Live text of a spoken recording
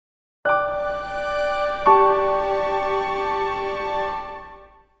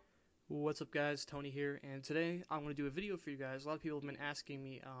what's up guys, Tony here, and today I'm going to do a video for you guys. A lot of people have been asking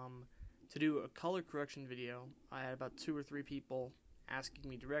me to do a color correction video. I had about 2 or 3 people asking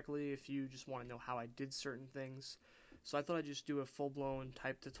me directly if you just want to know how I did certain things. So I thought I'd just do a full-blown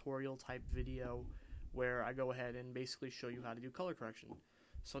type tutorial type video where I go ahead and basically show you how to do color correction.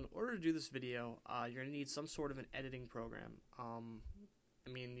 So in order to do this video, you're going to need some sort of an editing program.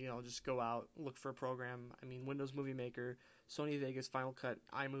 Just go out, look for a program. Windows Movie Maker, Sony Vegas, Final Cut,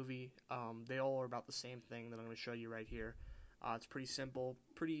 iMovie, they all are about the same thing that I'm going to show you right here. It's pretty simple,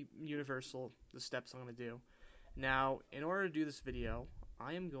 pretty universal, the steps I'm going to do. Now, in order to do this video,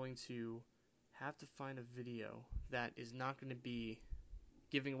 I am going to have to find a video that is not going to be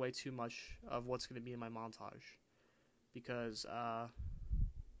giving away too much of what's going to be in my montage. Because,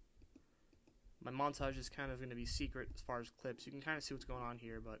 my montage is kind of going to be secret as far as clips. You can kind of see what's going on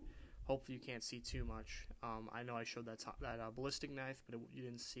here, but hopefully you can't see too much. I know I showed that ballistic knife, but you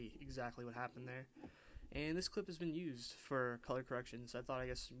didn't see exactly what happened there. And this clip has been used for color correction, so I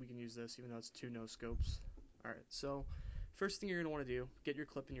guess we can use this, even though it's 2 no-scopes. Alright, so first thing you're going to want to do, get your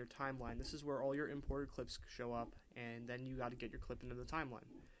clip in your timeline. This is where all your imported clips show up, and then you got to get your clip into the timeline.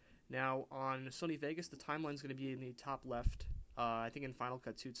 Now, on Sony Vegas, the timeline is going to be in the top left. I think in Final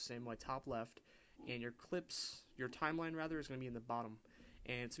Cut 2 it's the same way, top left, and your timeline rather, is going to be in the bottom.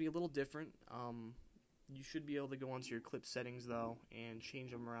 And it's going to be a little different. You should be able to go onto your clip settings though and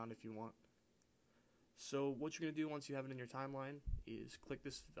change them around if you want. So what you're going to do once you have it in your timeline is click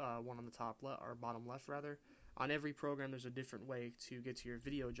this one on the top left, or bottom left rather. On every program there's a different way to get to your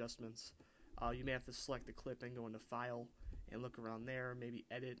video adjustments. You may have to select the clip and go into File and look around there, maybe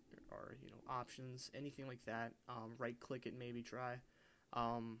edit or options, anything like that. Right click it, maybe try.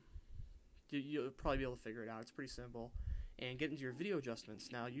 You'll probably be able to figure it out. It's pretty simple. And get into your video adjustments.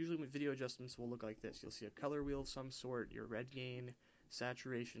 Now, usually video adjustments will look like this. You'll see a color wheel of some sort, your red gain,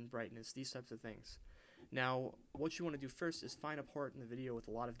 saturation, brightness, these types of things. Now, what you want to do first is find a part in the video with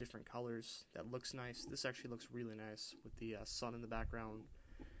a lot of different colors that looks nice. This actually looks really nice with the sun in the background.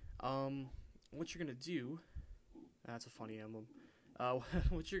 What you're going to do, that's a funny emblem.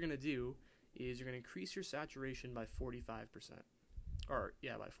 What you're going to do is you're going to increase your saturation by 45%. Or,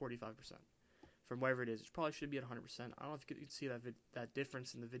 yeah, by 45%. From wherever it is. It probably should be at 100%. I don't know if you can see that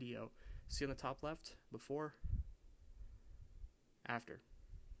difference in the video. See on the top left? Before? After.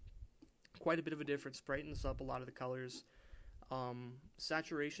 Quite a bit of a difference. Brightens up a lot of the colors.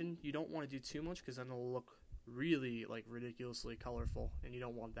 Saturation, you don't want to do too much because then it'll look really ridiculously colorful, and you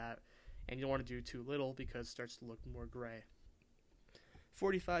don't want that. And you don't want to do too little because it starts to look more gray.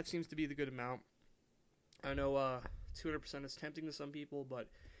 45 seems to be the good amount. I know 200% is tempting to some people, but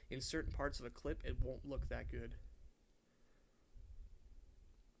in certain parts of a clip it won't look that good.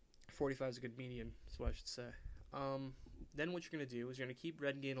 45 is a good median, is what I should say. Then what you're going to do is you're going to keep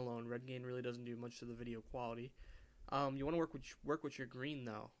red gain alone. Red gain really doesn't do much to the video quality. You want to work with your green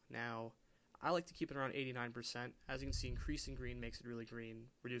though. Now, I like to keep it around 89%. As you can see, increasing green makes it really green.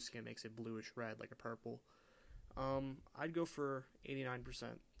 Reducing it makes it bluish red, like a purple. I'd go for 89%.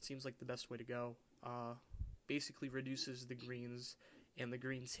 Seems like the best way to go. Basically reduces the greens and the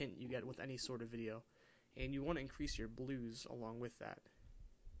green tint you get with any sort of video. And you want to increase your blues along with that.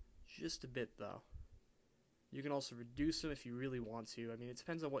 Just a bit though. You can also reduce them if you really want to. It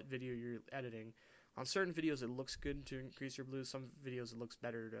depends on what video you're editing. On certain videos it looks good to increase your blues. Some videos it looks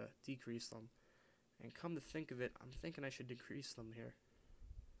better to decrease them. And come to think of it, I'm thinking I should decrease them here.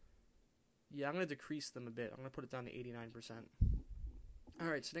 Yeah, I'm going to decrease them a bit. I'm going to put it down to 89%.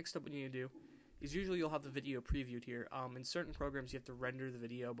 Alright, so next up what you need to do is usually you'll have the video previewed here. In certain programs you have to render the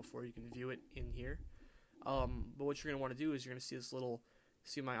video before you can view it in here. But what you're going to want to do is you're going to see this little,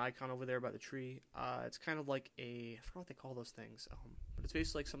 see my icon over there by the tree. It's kind of like I forgot what they call those things. But it's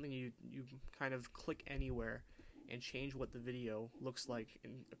basically like something you kind of click anywhere and change what the video looks like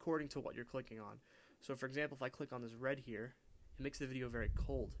according to what you're clicking on. So for example, if I click on this red here, it makes the video very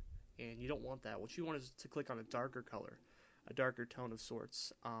cold. And you don't want that. What you want is to click on a darker color, a darker tone of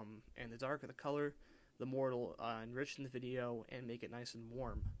sorts. And the darker the color, the more it'll enrich the video and make it nice and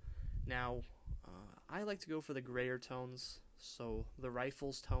warm. Now, I like to go for the grayer tones, so the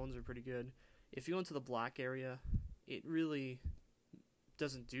rifles tones are pretty good. If you go into the black area, it really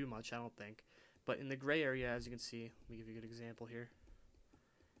doesn't do much, I don't think. But in the gray area, as you can see, let me give you a good example here.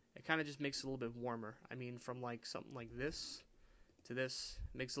 It kind of just makes it a little bit warmer. From like something like this to this,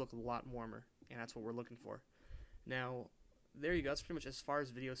 it makes it look a lot warmer, and that's what we're looking for. Now, there you go. That's pretty much as far as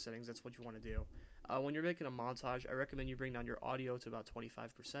video settings, that's what you want to do. When you're making a montage, I recommend you bring down your audio to about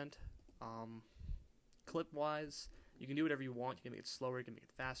 25%. Clip-wise, you can do whatever you want. You can make it slower, you can make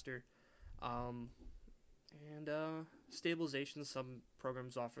it faster. And stabilization, some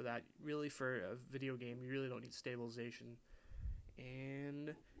programs offer that. Really, for a video game, you really don't need stabilization.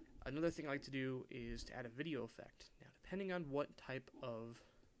 And another thing I like to do is to add a video effect. Now, depending on what type of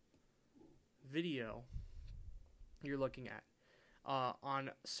video you're looking at,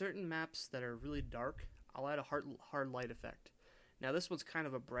 on certain maps that are really dark, I'll add a hard light effect. Now, this one's kind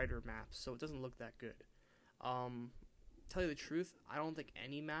of a brighter map, so it doesn't look that good. Tell you the truth, I don't think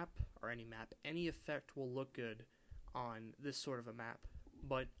any effect will look good on this sort of a map.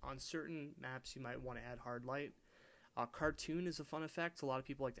 But on certain maps, you might want to add hard light. Cartoon is a fun effect. A lot of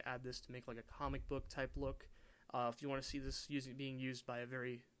people like to add this to make like a comic book type look. If you want to see this being used by a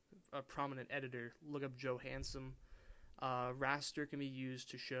very prominent editor, look up Joe Handsome. Raster can be used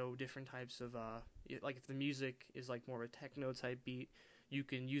to show different types of, like if the music is like more of a techno type beat, you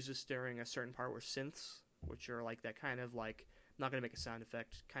can use this during a certain part where synths, which are like that kind of like, I'm not going to make a sound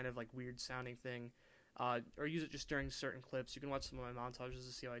effect, kind of like weird sounding thing, or use it just during certain clips. You can watch some of my montages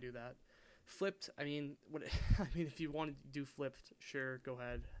to see how I do that. Flipped, I mean, if you want to do flipped, sure, go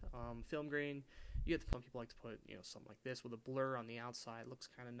ahead. Film grain, you get some people like to put, something like this with a blur on the outside, looks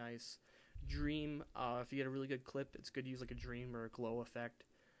kind of nice. Dream, if you get a really good clip, it's good to use like a dream or a glow effect.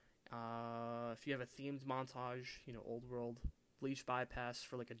 If you have a themed montage, old world. Bleach bypass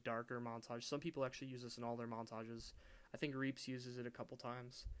for like a darker montage. Some people actually use this in all their montages. I think Reaps uses it a couple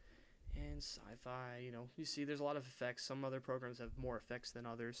times. And sci-fi, you see there's a lot of effects. Some other programs have more effects than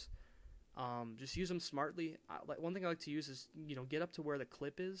others. Just use them smartly. One thing I like to use is, get up to where the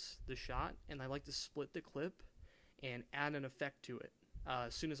clip is, the shot, and I like to split the clip and add an effect to it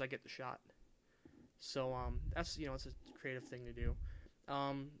as soon as I get the shot. So that's, it's a creative thing to do.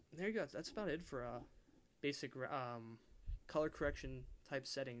 There you go. That's about it for basic color correction type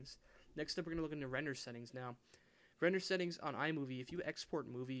settings. Next up, we're going to look into render settings now. Render settings on iMovie, if you export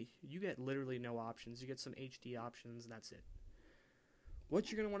movie, you get literally no options. You get some HD options, and that's it.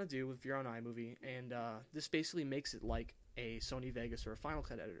 What you're going to want to do if you're on iMovie, and this basically makes it like a Sony Vegas or a Final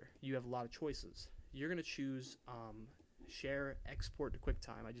Cut editor. You have a lot of choices. You're going to choose Share, Export to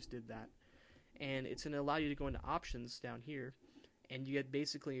QuickTime. I just did that. And it's going to allow you to go into options down here, and you get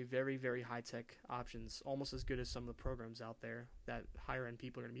basically very, very high-tech options, almost as good as some of the programs out there that higher-end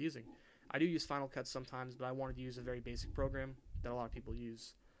people are going to be using. I do use Final Cut sometimes, but I wanted to use a very basic program that a lot of people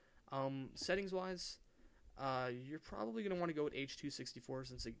use. Settings-wise, you're probably going to want to go with H.264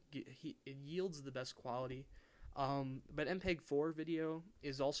 since it yields the best quality. But MPEG-4 video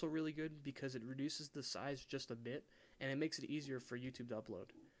is also really good because it reduces the size just a bit, and it makes it easier for YouTube to upload.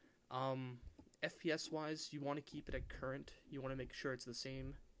 FPS-wise, you want to keep it at current. You want to make sure it's the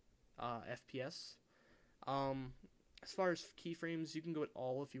same FPS. As far as keyframes, you can go at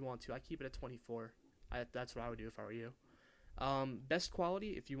all if you want to. I keep it at 24. That's what I would do if I were you. Best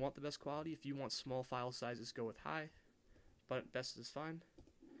quality, if you want the best quality. If you want small file sizes, go with high. But best is fine.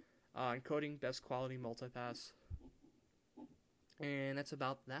 Encoding, best quality, multipass. And that's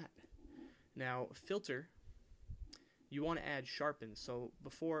about that. Now, filter. You want to add sharpen. So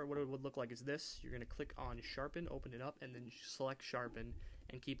before, what it would look like is this. You're going to click on sharpen, open it up, and then select sharpen,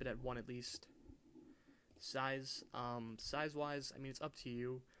 and keep it at 1 at least. Size, size-wise, I mean, it's up to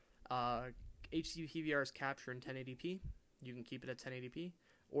you. HD PVR is capture in 1080p. You can keep it at 1080p,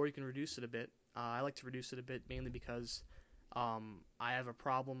 or you can reduce it a bit. I like to reduce it a bit mainly because I have a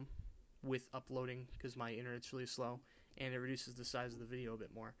problem with uploading because my internet's really slow, and it reduces the size of the video a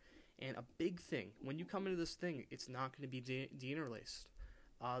bit more. And a big thing, when you come into this thing, it's not going to be deinterlaced.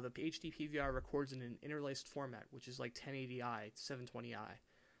 The HD PVR records in an interlaced format, which is like 1080i, 720i.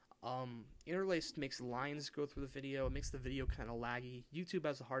 Interlaced makes lines go through the video. It makes the video kind of laggy. YouTube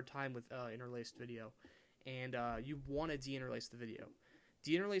has a hard time with interlaced video, and you want to deinterlace the video.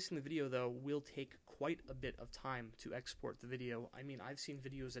 Deinterlacing the video, though, will take quite a bit of time to export the video. I mean, I've seen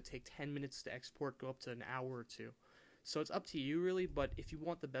videos that take 10 minutes to export, go up to an hour or two. So it's up to you, really, but if you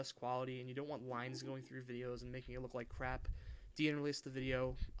want the best quality and you don't want lines going through videos and making it look like crap, deinterlace the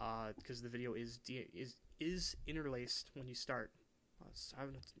video, because the video is interlaced when you start. So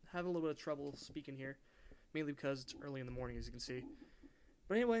I'm having a little bit of trouble speaking here, mainly because it's early in the morning, as you can see.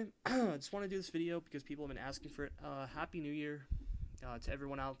 But anyway, I just want to do this video because people have been asking for it. Happy New Year to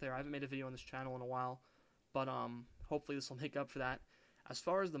everyone out there. I haven't made a video on this channel in a while, but hopefully this will make up for that. As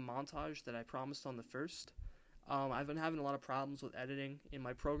far as the montage that I promised on the first, I've been having a lot of problems with editing in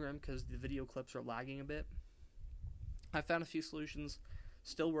my program because the video clips are lagging a bit. I found a few solutions,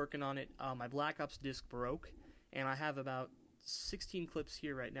 still working on it. My Black Ops disc broke, and I have about 16 clips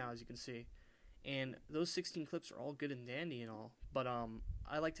here right now, as you can see. And those 16 clips are all good and dandy and all, but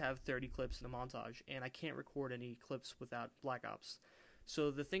I like to have 30 clips in a montage, and I can't record any clips without Black Ops.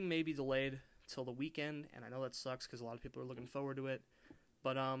 So the thing may be delayed till the weekend, and I know that sucks because a lot of people are looking forward to it.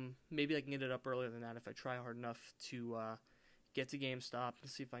 But maybe I can get it up earlier than that if I try hard enough to get to GameStop and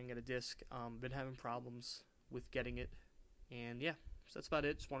see if I can get a disc. Been having problems with getting it, and yeah, so that's about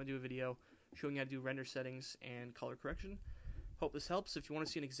it. Just want to do a video showing you how to do render settings and color correction. Hope this helps. If you want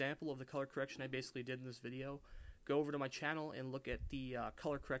to see an example of the color correction I basically did in this video, go over to my channel and look at the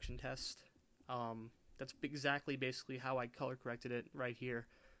color correction test. That's exactly basically how I color corrected it right here.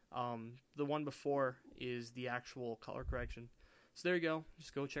 The one before is the actual color correction. So there you go.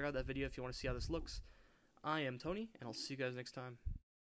 Just go check out that video if you want to see how this looks. I am Tony, and I'll see you guys next time.